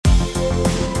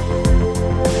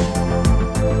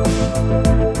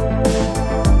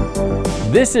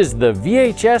This is the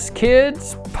VHS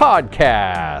Kids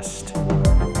Podcast.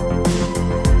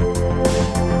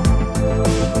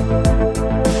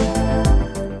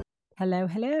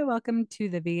 Hello. Welcome to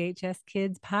the VHS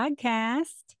Kids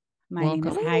Podcast. My name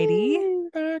is Heidi.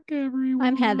 Back, everyone.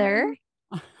 I'm Heather.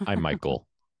 I'm Michael.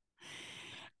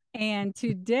 And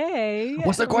today...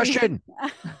 What's the question?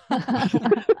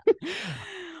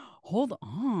 Hold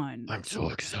on. I'm so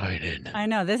excited. I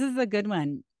know. This is a good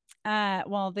one.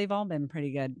 Well, they've all been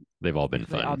pretty good. They've all been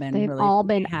fun. They've all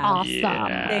been awesome.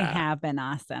 Yeah. They have been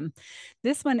awesome.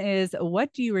 This one is,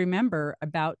 what do you remember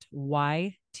about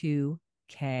Y2K?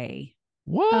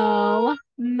 What? Oh,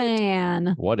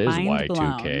 man. What is Mind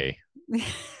Y2K?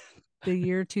 The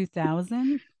year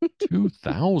 2000?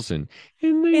 2000.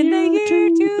 In the year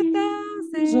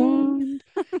 2000.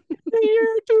 The year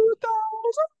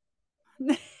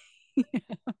 2000.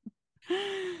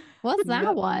 What's that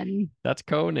Yep. one? That's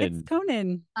Conan. It's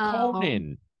Conan.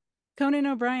 Conan. Conan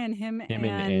O'Brien, him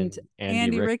and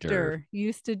Andy Richter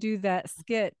used to do that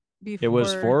skit before. It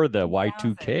was for the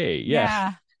 2000. Y2K.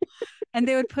 Yeah. And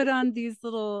they would put on these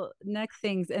little neck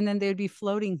things and then they would be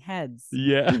floating heads.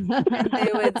 Yeah. And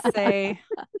they would say,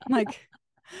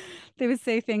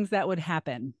 things that would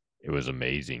happen. It was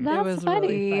amazing. That's it was funny.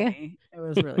 really funny. It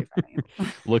was really funny.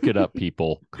 Look it up,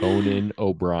 people. Conan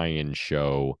O'Brien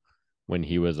show when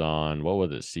he was on, what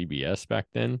was it, CBS back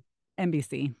then?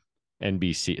 NBC.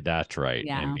 NBC. That's right.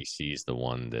 Yeah. NBC's the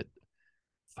one that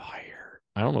fired.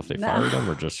 I don't know if they fired him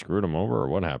or just screwed him over or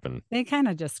what happened. They kind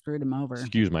of just screwed him over.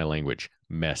 Excuse my language.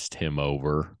 Messed him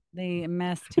over. They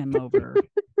messed him over.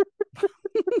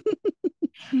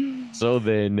 So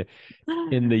then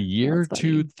in the year That's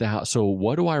funny. 2000, so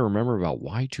what do I remember about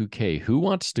Y2K? Who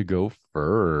wants to go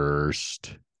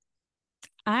first?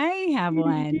 I have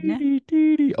one.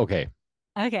 Okay.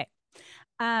 Okay.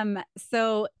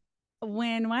 So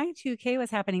when Y2K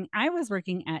was happening, I was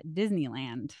working at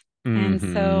Disneyland. And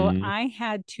so Mhm. I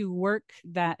had to work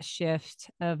that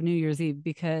shift of New Year's Eve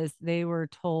because they were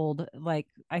told, like,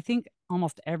 I think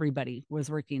almost everybody was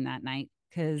working that night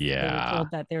because they were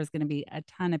told that there was going to be a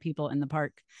ton of people in the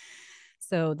park.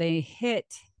 So they hit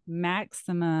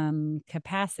maximum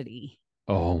capacity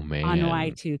Oh, man. on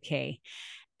Y2K.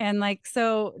 And like,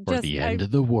 so For just the end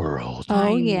of the world.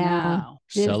 Oh, I yeah. know.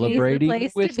 Disney's the Celebrating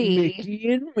place to with be.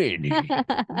 Mickey and Minnie.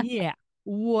 Yeah.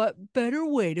 What better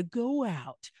way to go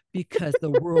out because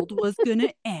the world was going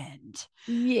to end.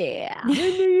 Yeah. In the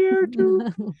year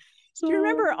Do you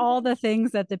remember all the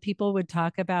things that the people would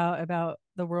talk about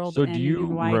the world So do ending you in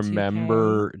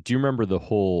Y2K? remember the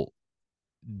whole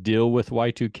deal with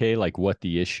Y2K, like what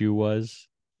the issue was?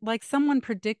 Like someone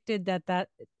predicted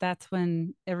that's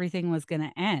when everything was going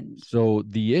to end. So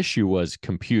the issue was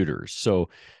computers. So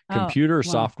computer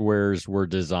well. softwares were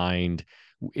designed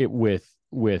with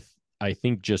I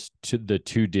think just to the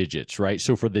 2 digits, right?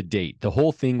 So for the date, the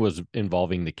whole thing was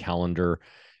involving the calendar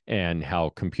and how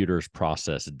computers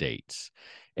process dates.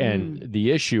 And the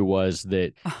issue was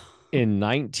that in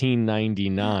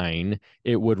 1999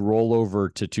 it would roll over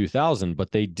to 2000,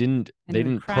 but they didn't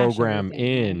crash program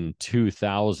everything, in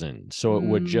 2000, so it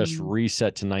would just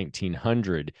reset to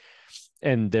 1900.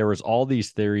 And there was all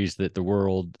these theories that the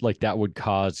world, like, that would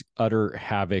cause utter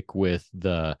havoc with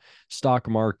the stock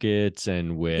markets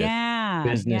and with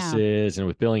businesses and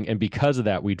with billing, and because of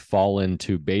that we'd fall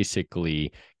into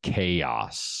basically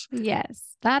chaos.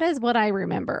 Yes, that is what I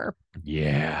remember.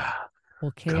 Yeah.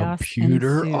 Well, chaos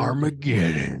Computer ensued.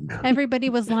 Armageddon. Everybody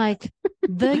was like,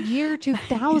 the year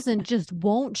 2000 just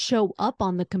won't show up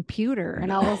on the computer.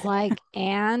 And I was like,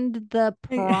 and the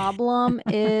problem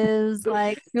is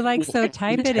like, You're like, so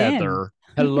type it Heather,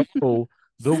 hello.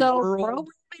 The so world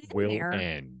will there.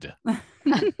 end.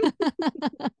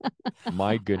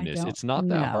 My goodness, it's not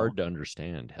that hard to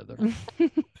understand, Heather.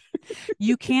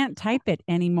 You can't type it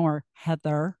anymore,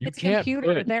 Heather. You It's can't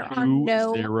computer. put There are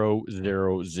no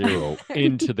 2000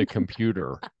 into the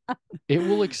computer. It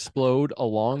will explode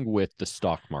along with the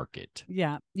stock market.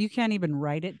 Yeah, you can't even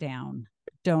write it down.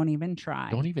 Don't even try.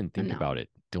 Don't even think No. about it.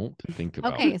 Don't think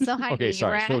about Okay, it. so Heidi, Okay,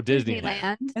 sorry. you're So at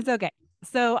Disneyland. It's okay.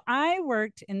 So I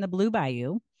worked in the Blue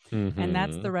Bayou, and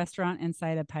that's Mhm. the restaurant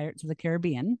inside of Pirates of the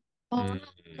Caribbean. Mhm.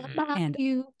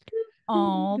 And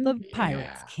all the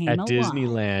pirates Yeah. came At along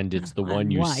Disneyland, it's the on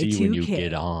one you see when you Y2K.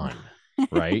 get on,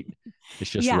 right? It's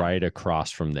just Yeah. right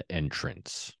across from the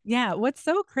entrance. Yeah, what's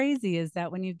so crazy is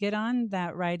that when you get on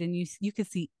that ride and you can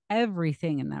see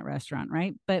everything in that restaurant,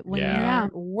 right? But when Yeah.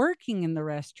 you're working in the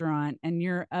restaurant and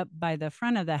you're up by the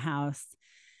front of the house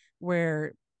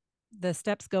where the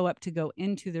steps go up to go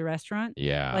into the restaurant,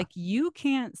 Yeah. like you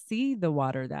can't see the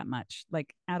water that much,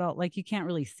 like at all. Like you can't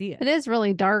really see it. It is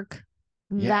really dark.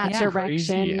 that Crazy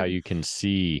direction. how you can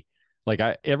see. Like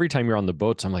every time you're on the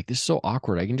boats, I'm like, this is so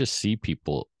awkward. I can just see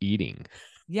people eating.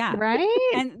 Yeah. Right.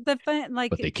 And the fun,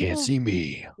 like, but they can't see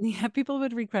me. Yeah, people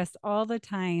would request all the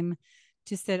time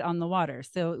to sit on the water.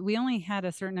 So we only had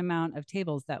a certain amount of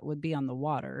tables that would be on the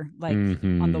water, like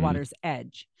on the water's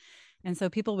edge. And so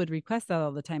people would request that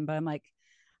all the time. But I'm like,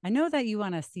 I know that you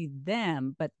want to see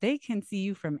them, but they can see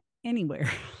you from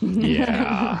anywhere.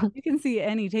 Yeah. You can see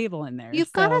any table in there.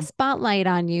 You've got a spotlight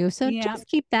on you. So just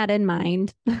keep that in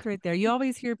mind. It's right there. You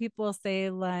always hear people say,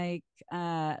 like,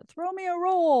 throw me a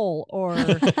roll, or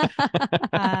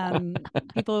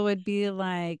people would be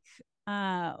like,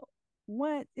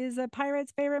 what is a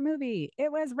pirate's favorite movie?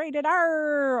 It was rated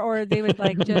R. Or they would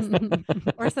like just,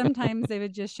 or sometimes they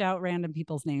would just shout random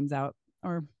people's names out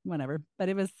or whatever. But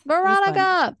it was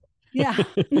Veronica. Yeah.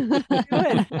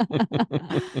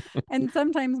 And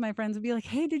sometimes my friends would be like,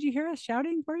 hey, did you hear us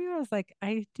shouting for you? I was like,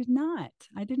 I did not.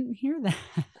 I didn't hear that.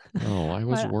 Oh, I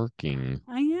was working.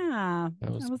 Yeah. I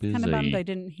was kind of bummed I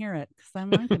didn't hear it because I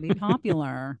wanted to be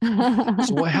popular.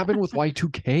 So what happened with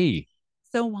Y2K?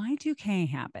 So Y2K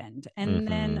happened. And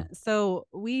then, so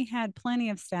we had plenty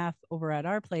of staff over at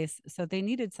our place. So they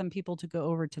needed some people to go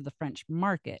over to the French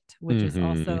Market, which is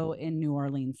also in New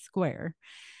Orleans Square.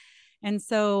 And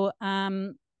so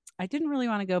I didn't really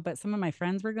want to go, but some of my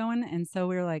friends were going. And so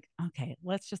we were like, okay,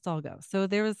 let's just all go. So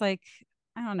there was like,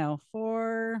 I don't know,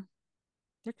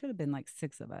 there could have been like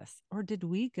 6 of us. Or did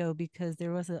we go because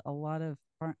there was a lot of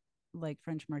like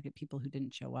French Market people who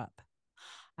didn't show up?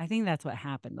 I think that's what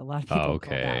happened. A lot of people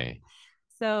pulled out.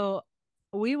 So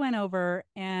we went over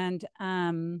and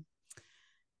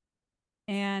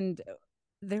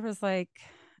there was like,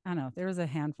 I don't know, there was a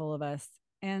handful of us.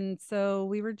 And so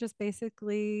we were just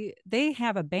basically, they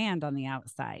have a band on the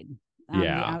outside,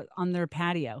 on their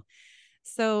patio.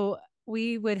 So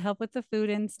we would help with the food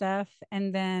and stuff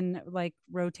and then like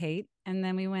rotate. And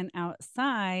then we went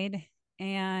outside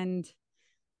and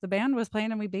the band was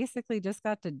playing and we basically just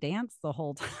got to dance the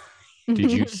whole time.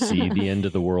 Did you see the end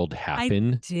of the world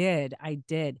happen? I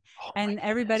did. Oh, and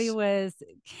everybody was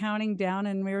counting down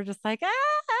and we were just like,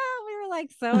 we were like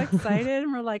so excited.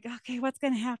 And we're like, okay, what's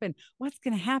going to happen? What's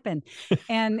going to happen?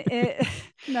 And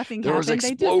nothing there happened. Was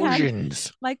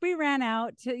explosions. Like we ran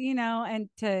out to, and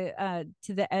to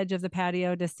the edge of the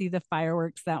patio to see the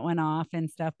fireworks that went off and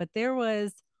stuff. But there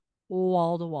was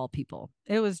wall to wall people.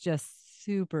 It was just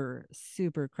super,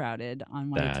 super crowded on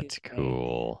Y2K. That's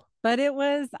cool. But it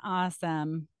was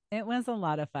awesome. It was a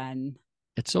lot of fun.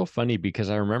 It's so funny because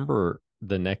I remember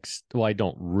I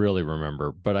don't really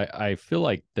remember, but I feel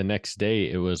like the next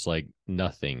day it was like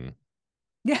nothing.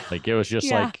 Yeah. Like it was just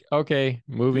like, okay,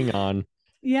 moving on.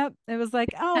 Yep. It was like,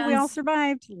 oh, we all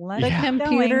survived. The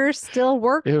computers still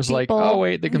work. It was like, oh,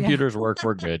 wait, the computers work.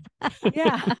 We're good.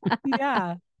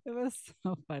 Yeah. It was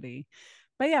so funny.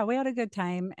 But yeah, we had a good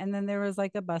time. And then there was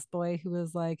like a busboy who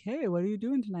was like, hey, what are you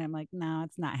doing tonight? I'm like, no,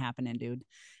 it's not happening, dude.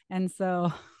 And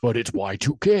so. But it's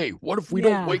Y2K. What if we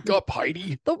don't wake up,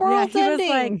 Heidi? The world's ending. Was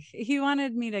like, he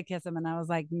wanted me to kiss him. And I was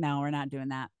like, no, we're not doing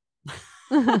that.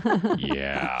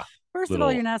 Yeah. First of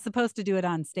all, you're not supposed to do it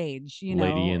on stage.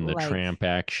 Lady in the Tramp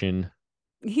action.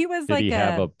 He was Did he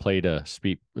have a plate of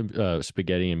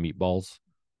spaghetti and meatballs?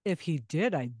 If he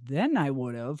did, I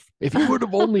would have. If you would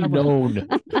have only known.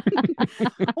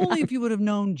 Only if you would have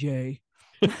known, Jay.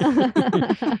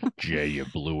 Jay, you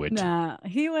blew it. Nah,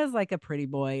 he was like a pretty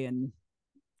boy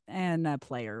and a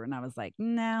player. And I was like,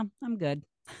 no, I'm good.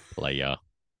 Playa.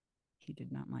 He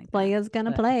did not like Playa's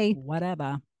gonna play.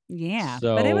 Whatever. Yeah.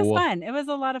 But it was fun. It was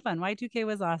a lot of fun. Y2K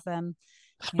was awesome.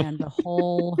 And the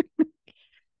whole...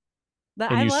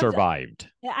 And you survived.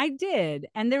 I did.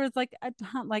 And there was like a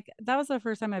ton, like that was the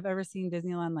first time I've ever seen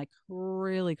Disneyland like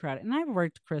really crowded. And I've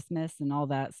worked Christmas and all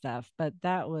that stuff, but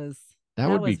that would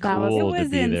be cool to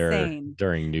be there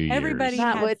during New Year's. Everybody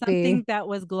had something that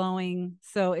was glowing.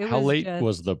 So it was. How late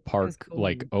was the park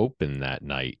like open that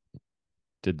night?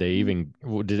 Did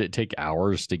it take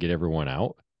hours to get everyone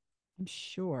out? I'm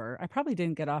sure. I probably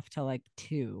didn't get off till like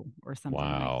 2 or something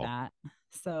like that.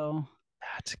 So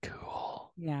that's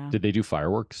cool. Yeah. Did they do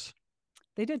fireworks?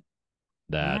 They did.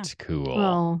 That's cool.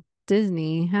 Well,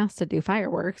 Disney has to do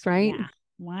fireworks, right? Yeah.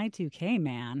 Y2K,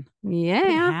 man. Yeah.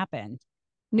 It happened.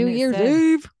 New Year's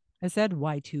Eve. I said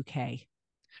Y2K.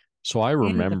 So I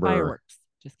remember fireworks.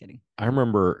 Just kidding. I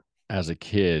remember as a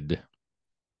kid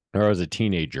or as a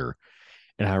teenager,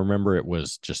 and I remember it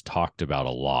was just talked about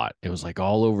a lot. It was like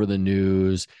all over the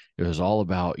news. It was all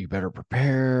about you better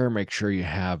prepare, make sure you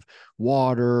have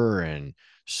water and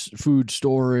food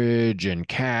storage and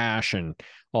cash and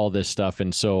all this stuff.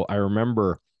 And so I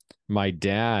remember my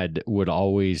dad would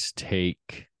always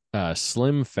take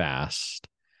Slim Fast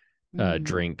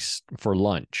drinks for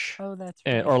lunch. Oh, that's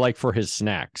right. Or like for his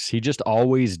snacks. He just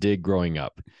always did growing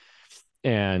up.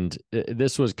 And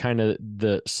this was kind of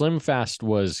the Slim Fast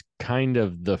was kind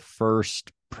of the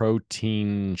first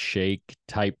protein shake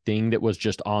type thing that was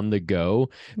just on the go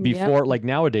before. Like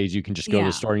nowadays you can just go to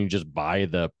the store and you just buy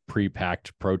the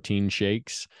pre-packed protein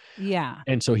shakes. Yeah.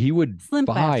 And so he would Slim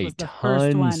Fast buy was the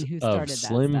first one tons who of started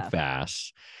Slim that stuff.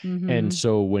 Fasts. And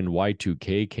so when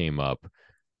Y2K came up,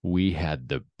 we had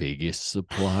the biggest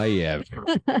supply ever.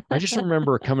 I just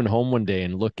remember coming home one day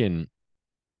and looking,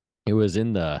 it was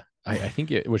in the, I think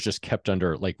it was just kept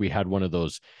under, like we had one of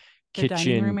those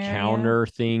kitchen counter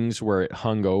things where it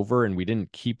hung over and we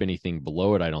didn't keep anything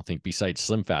below it, I don't think, besides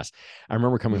Slim Fast. I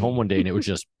remember coming home one day and it was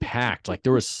just packed. Like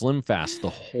there was Slim Fast, the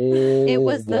whole It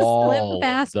was the Slim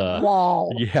Fast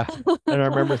wall. Yeah. And I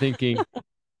remember thinking,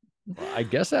 well, I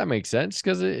guess that makes sense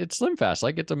because it's Slim Fast.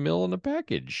 Like it's a meal in a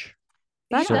package.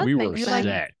 So we were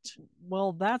set.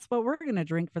 Well, that's what we're going to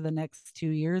drink for the next 2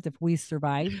 years if we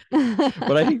survive.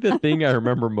 But I think the thing I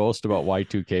remember most about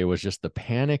Y2K was just the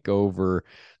panic over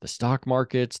the stock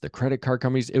markets, the credit card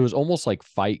companies. It was almost like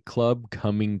Fight Club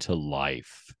coming to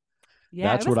life.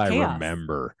 Yeah, that's what chaos. I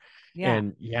remember. Yeah.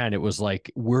 And it was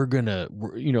like, we're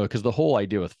because the whole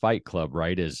idea with Fight Club,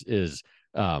 right, is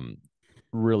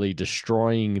really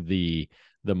destroying the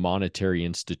monetary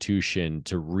institution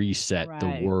to reset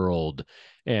the world.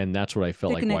 And that's what I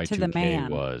felt like Y2K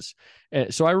was.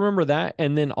 And so I remember that.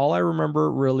 And then all I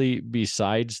remember really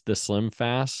besides the Slim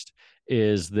Fast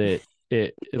is that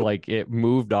it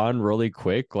moved on really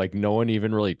quick. Like no one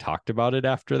even really talked about it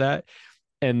after that.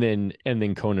 And then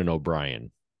Conan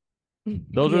O'Brien.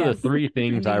 Those are the three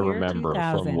things I remember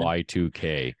from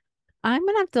Y2K. I'm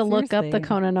going to have to look up the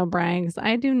Conan O'Brien because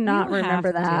I do not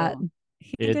remember that.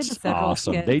 It's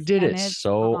awesome. They did it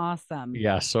so awesome.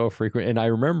 Yeah, so frequent. And I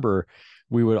remember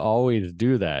we would always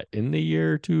do that in the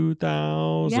year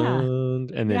 2000. Yeah.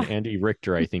 And then Andy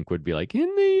Richter, I think, would be like,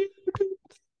 in the year 2000.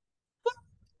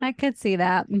 I could see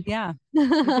that. Yeah.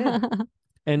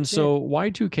 And so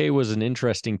Y2K was an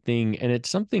interesting thing. And it's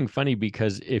something funny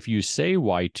because if you say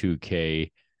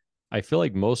Y2K, I feel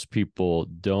like most people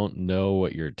don't know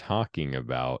what you're talking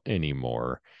about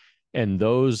anymore. And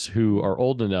those who are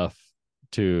old enough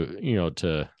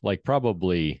to like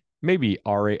probably maybe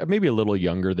maybe a little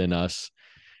younger than us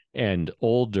and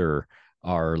older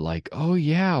are like, oh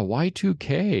yeah,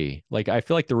 Y2K. Like I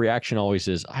feel like the reaction always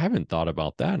is, I haven't thought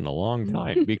about that in a long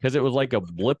time because it was like a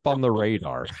blip on the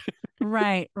radar.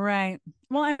 Right.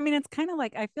 Well, I mean, it's kind of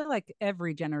like, I feel like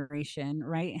every generation,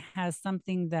 right, has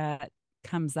something that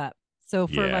comes up. So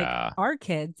for like our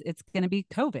kids, it's going to be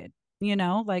COVID.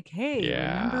 Like, hey,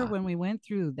 remember when we went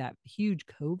through that huge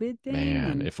COVID thing?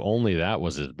 Man, if only that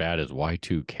was as bad as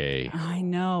Y2K. I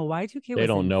know. Y2K They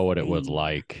don't know what it was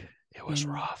like. It was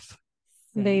rough.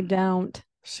 They don't.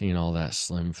 Seeing all that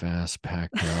Slim Fast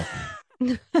packed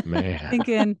up. Man.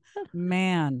 Thinking,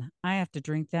 man, I have to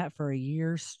drink that for a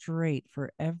year straight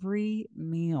for every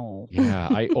meal. Yeah,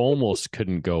 I almost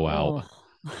couldn't go out.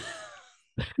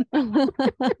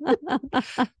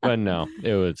 But no,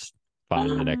 it was fine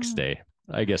the next day.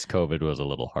 I guess COVID was a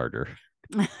little harder.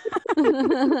 That's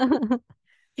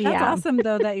awesome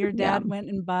though that your dad went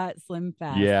and bought Slim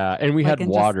Fast. Yeah, and we had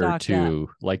water too.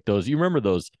 Like those, you remember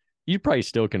those? You probably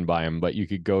still can buy them, but you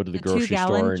could go to the grocery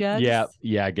store. Jugs?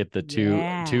 Get the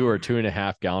two or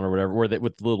 2.5 gallon or whatever,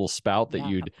 with the little spout that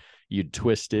you'd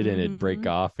twist it and it'd break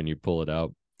off and you pull it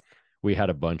out. We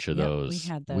had a bunch of those.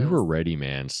 We were ready,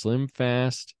 man. Slim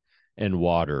Fast and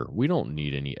water. We don't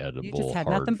need any edible. You just had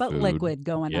nothing but liquid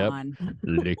going on.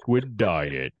 Liquid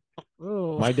diet.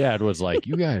 Ooh. My dad was like,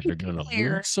 "You guys are gonna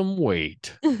lose some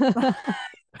weight."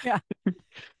 Yeah.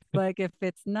 Like if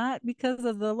it's not because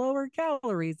of the lower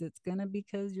calories, it's gonna be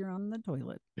because you're on the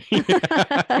toilet.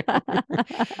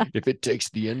 If it takes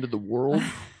the end of the world,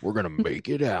 we're gonna make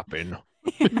it happen.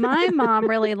 My mom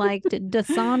really liked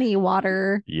Dasani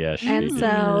water. Yes, and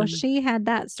so she had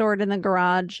that stored in the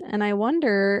garage. And I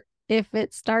wonder if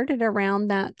it started around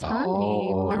that time.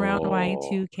 Around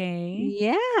Y2K.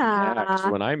 Yeah.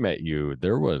 When I met you,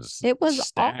 it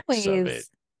was always of it.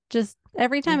 Just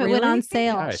every time it went on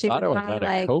sale. Yeah, I thought it was at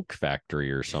a Coke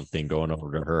factory or something going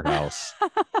over to her house.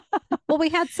 Well, we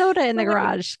had soda in the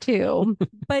garage too.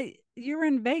 But you were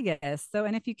in Vegas. So,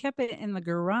 and if you kept it in the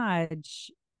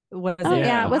garage, it was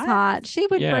hot. She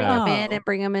would bring them in and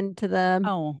bring them into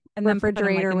the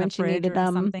refrigerator when she needed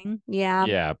them. Something.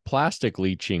 Yeah. Plastic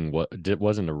leaching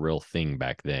wasn't a real thing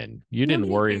back then. You didn't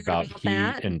worry about heat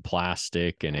and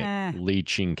plastic and it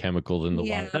leaching chemicals in the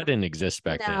water. That didn't exist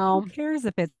back then. Who cares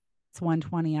if it's it's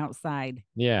 120 outside.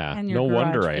 Yeah. And your No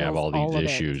wonder garage I have feels all these all of it.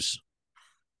 issues.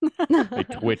 I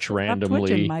twitch Stop randomly.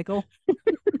 twitching, Michael.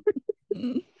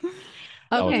 That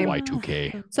was Okay.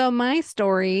 Y2K. So my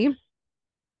story,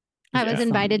 I was Yeah.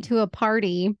 invited to a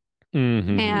party,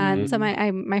 Mhm. and so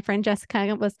my friend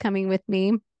Jessica was coming with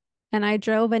me, and I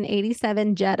drove an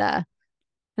 87 Jetta.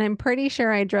 And I'm pretty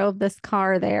sure I drove this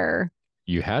car there.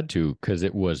 You had to, because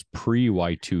it was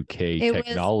pre-Y2K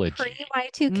technology. Was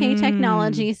pre-Y2K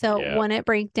technology, so Yeah. it wouldn't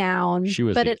break down. She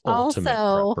was but the it ultimate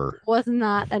also prepper. was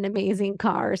not an amazing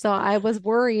car. So I was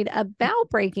worried about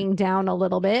breaking down a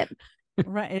little bit.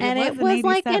 Right. And it was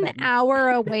like an hour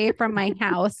away from my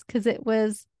house because it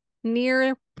was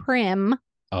near Prim.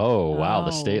 Oh, wow.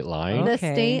 The state line. The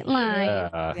state line.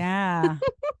 Yeah.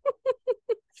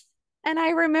 And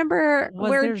I remember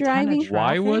we're driving.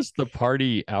 Why was the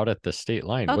party out at the state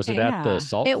line? Was it at the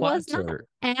salt flats? It was not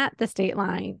at the state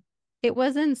line. It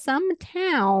was in some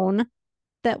town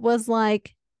that was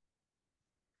like,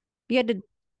 you had to,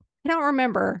 I don't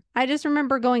remember. I just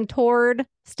remember going toward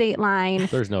state line.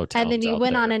 There's no towns and then you out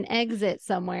went there. on an exit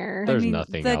somewhere. There's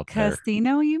nothing out there. The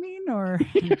casino, you mean? Or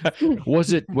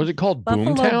was it called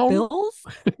Buffalo Boomtown? Bills?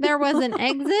 There was an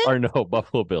exit. Or no,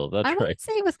 Buffalo Bill. That's I right. would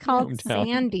say it was called Boomtown.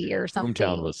 Sandy or something.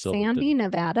 Boomtown was Silverton. Sandy,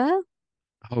 Nevada.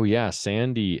 Oh yeah,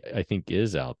 Sandy, I think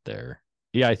is out there.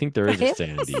 Yeah, I think there is a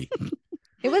Sandy.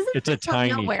 It's a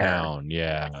tiny town.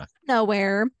 Yeah.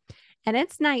 Nowhere. And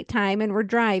it's nighttime and we're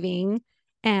driving.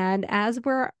 And as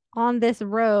we're on this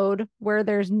road where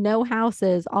there's no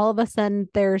houses, all of a sudden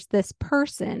there's this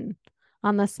person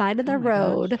on the side of the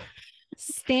road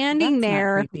standing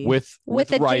there with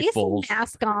a rifles. Jason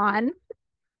mask on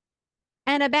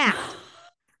and a bat.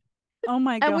 Oh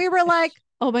my god. And we were like,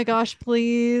 oh my gosh,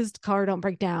 please, car don't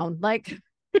break down. Like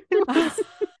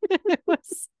it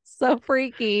was so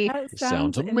freaky. That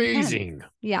sounds amazing.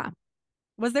 Intense. Yeah.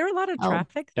 Was there a lot of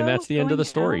traffic though? And that's the end of the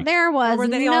story. There was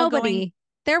nobody.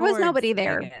 There was nobody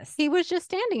there. Vegas? He was just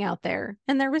standing out there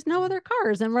and there was no other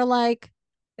cars. And we're like,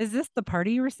 is this the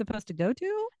party you were supposed to go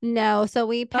to? No. So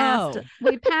we passed this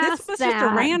was that. Just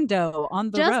a rando on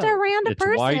the road. Just a random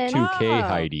person. It's Y2K,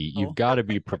 Heidi. You've got to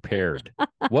be prepared.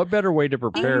 What better way to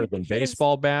prepare than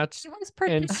baseball bats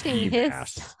and ski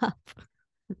masks?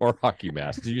 Or hockey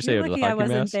masks. Did you say it was a hockey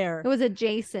mask? It was a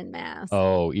Jason mask.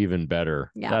 Oh, even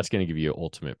better. Yeah. That's going to give you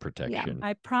ultimate protection. Yeah.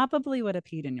 I probably would have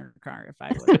peed in your car if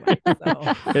I would have went,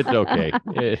 so. It's okay.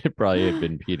 It probably had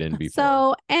been peed in before.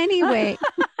 So anyway.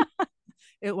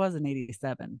 It was an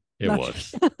 87. It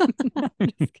was. No,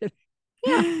 just kidding.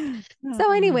 Yeah.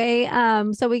 So anyway,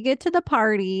 so we get to the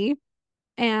party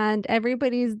and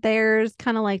everybody's there's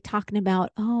kind of like talking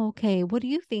about, oh, okay, what do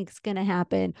you think's gonna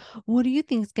happen? What do you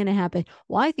think's gonna happen?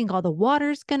 Well, I think all the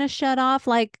water's gonna shut off.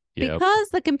 Like because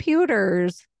the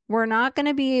computers were not going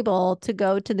to be able to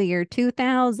go to the year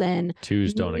 2000.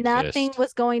 Twos don't exist. Nothing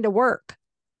was going to work.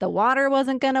 The water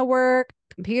wasn't going to work.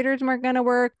 Computers weren't going to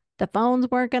work. The phones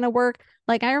weren't going to work.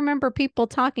 Like I remember people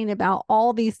talking about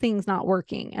all these things not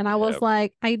working. And I was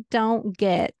like, I don't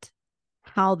get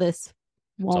how this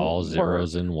won't It's all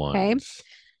zeros and ones. Okay.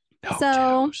 No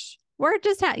so twos. We're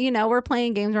just, we're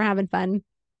playing games. We're having fun.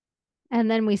 And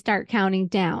then we start counting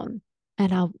down.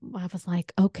 And I was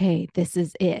like, okay, this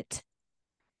is it.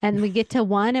 And we get to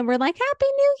 1 and we're like, Happy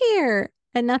New Year.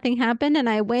 And nothing happened. And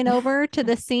I went over to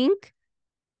the sink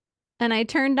and I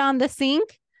turned on the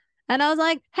sink and I was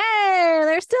like, hey,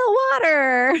 there's still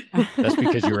water. That's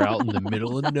because you're out in the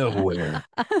middle of nowhere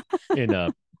in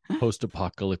a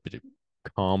post-apocalyptic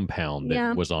compound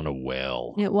that was on a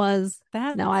well. It was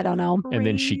that. No, I don't know. And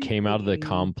then she came out of the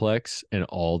complex and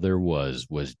all there was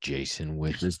Jason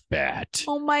with his bat.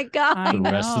 Oh my God.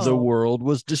 The rest of the world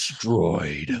was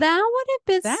destroyed. That would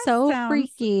have been so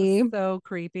freaky. So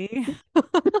creepy.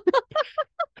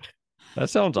 That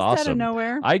sounds just awesome. Out of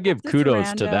nowhere. I give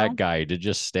kudos to that guy to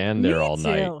just stand there all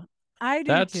night. I do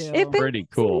That's too. pretty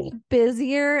cool.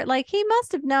 Busier, like he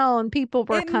must have known people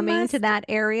were coming to that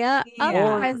area. Yeah.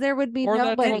 Otherwise, there would be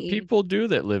nobody. That's what people do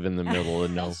that live in the middle of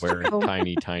nowhere in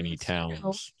tiny, tiny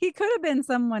towns. He could have been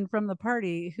someone from the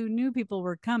party who knew people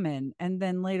were coming, and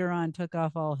then later on took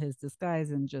off all his disguise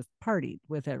and just partied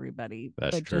with everybody.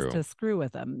 That's but true. Just to screw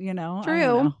with them, True. I don't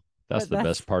know. That's the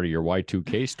best part of your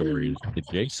Y2K story, the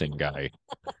Jason guy.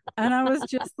 And I was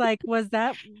just like, was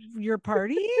that your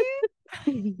party?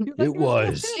 It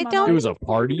was. It was a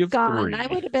party of 3. I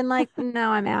would have been like,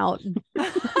 no, I'm out.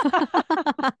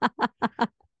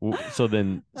 So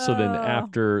then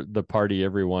after the party,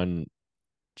 everyone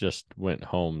just went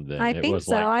home. Then I think was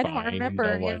so. like I fine. don't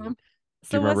remember. Do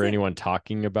you remember anyone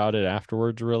talking about it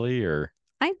afterwards, really, or?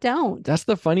 I don't. That's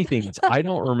the funny thing. I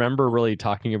don't remember really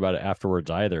talking about it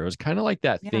afterwards either. It was kind of like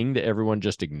that thing that everyone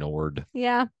just ignored.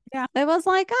 Yeah. Yeah. It was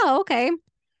like, oh, okay.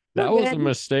 That was a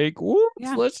mistake.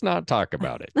 Whoops, let's not talk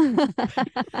about it.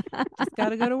 Just got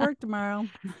to go to work tomorrow.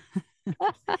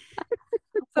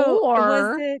 So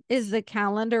or is the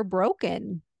calendar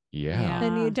broken? Yeah.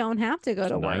 Then you don't have to go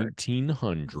to work.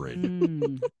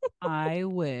 1900. I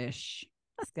wish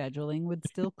scheduling would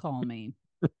still call me.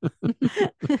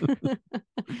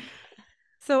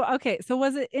 So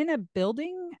was it in a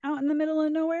building out in the middle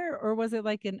of nowhere, or was it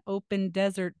like an open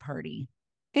desert party?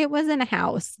 It was in a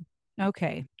house.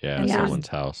 Okay. Yeah, someone's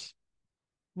house.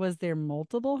 Was there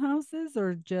multiple houses,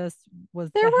 or just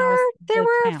was there were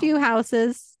a few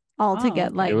houses all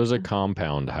together? Like, it was a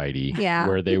compound, Heidi. Yeah.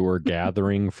 Where they were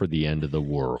gathering for the end of the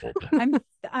world.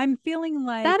 I'm feeling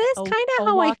like that is kind of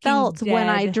how I felt when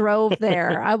I drove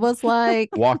there. I was like,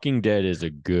 Walking Dead is a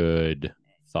good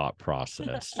thought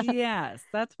process. Yes,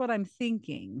 that's what I'm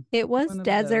thinking. It was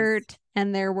desert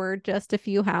and there were just a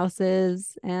few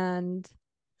houses, and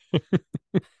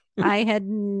I had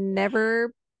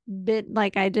never been,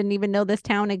 like, I didn't even know this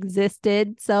town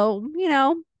existed. So, you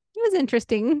know, it was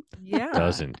interesting.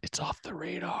 Yeah. It's off the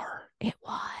radar. It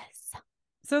was.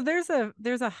 So there's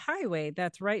a highway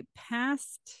that's right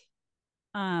past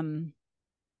the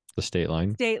state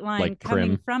line like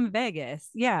coming from Vegas.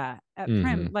 Yeah, at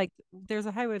Prim. Like, there's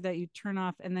a highway that you turn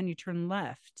off and then you turn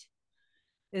left.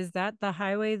 Is that the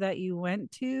highway that you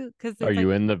went to? Are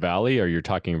you in the valley, or you're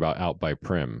talking about out by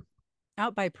Prim?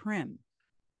 Out by Prim.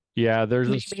 Yeah, there's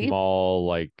a small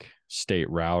like state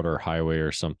route or highway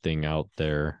or something out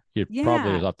there. It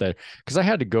probably was up there, because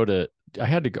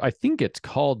I think it's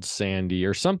called Sandy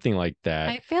or something like that.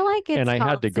 I feel like it's, and I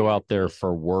had to go out there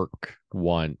for work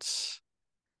once.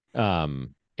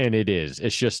 And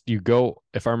it's just, you go,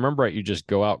 if I remember right, you just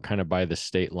go out kind of by the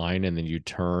state line, and then you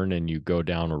turn and you go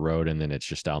down a road, and then it's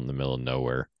just out in the middle of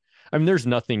nowhere. I mean, there's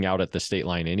nothing out at the state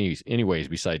line anyways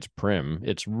besides Prim.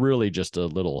 It's really just a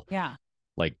little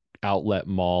like outlet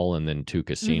mall and then 2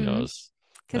 casinos.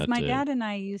 Because my dad and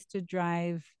I used to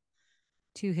drive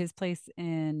to his place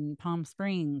in Palm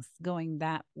Springs going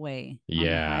that way on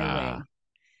the highway.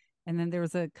 And then there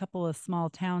was a couple of small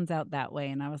towns out that way,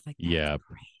 and I was like, that's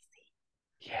crazy.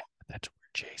 Yeah, that's where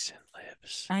Jason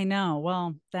lives. I know.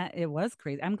 Well, it was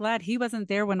crazy. I'm glad he wasn't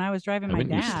there when I was driving my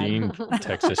dad. Haven't you seen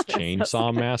Texas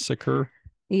Chainsaw Massacre?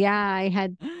 Yeah, I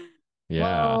had. Yeah.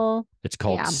 Well, it's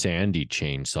called Sandy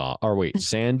Chainsaw. Or wait,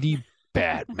 Sandy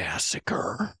Bat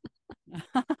Massacre.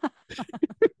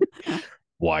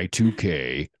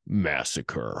 Y2K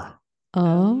Massacre.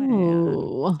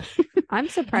 Oh, I'm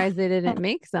surprised they didn't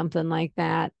make something like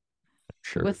that.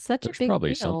 Sure. With such a big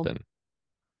probably deal. Something.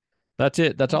 That's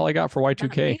it. That's all I got for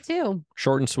Y2K. Me too.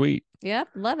 Short and sweet. Yep.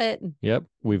 Love it. Yep.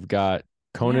 We've got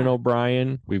Conan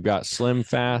O'Brien. We've got Slim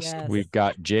Fast. Yes. We've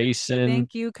got Jason.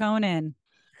 Thank you, Conan.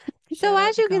 So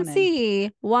as you can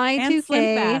see,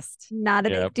 Y2K, not a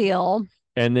big deal.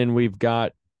 And then we've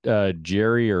got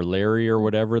Jerry or Larry or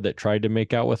whatever that tried to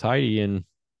make out with Heidi and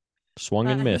swung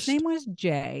and missed. His name was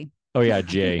Jay. Oh yeah,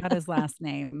 Jay. Not his last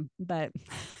name, but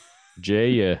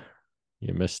Jay,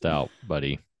 you missed out,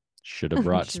 buddy. Should have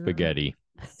brought spaghetti.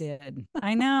 Did.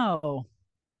 I know.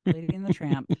 Lady and the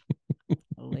Tramp.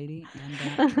 Lady and the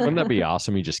Tramp. Wouldn't that be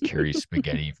awesome? He just carries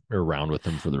spaghetti around with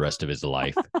him for the rest of his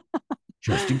life.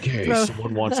 Just in case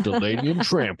someone wants to Lady and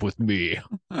Tramp with me.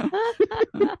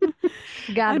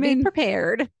 Gotta be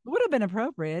prepared. Would have been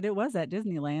appropriate. It was at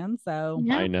Disneyland, so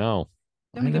I know.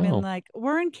 Then we could have been like,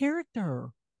 we're in character.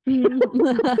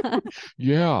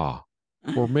 Yeah.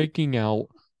 We're making out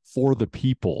for the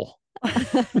people.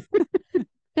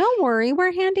 Don't worry,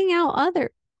 we're handing out other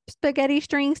spaghetti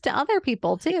strings to other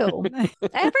people too.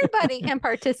 Everybody can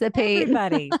participate.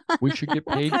 Everybody. We should get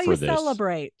paid That's how for you this.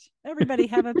 Celebrate. Everybody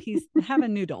have a piece, have a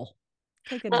noodle.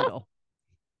 Take a noodle.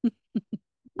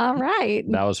 All right.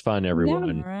 That was fun,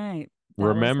 everyone. All right.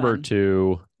 Remember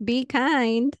to be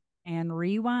kind and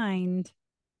rewind.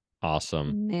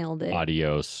 Awesome. Nailed it.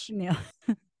 Adios.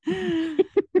 Bye.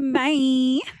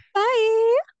 Bye.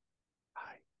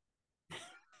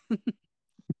 Bye.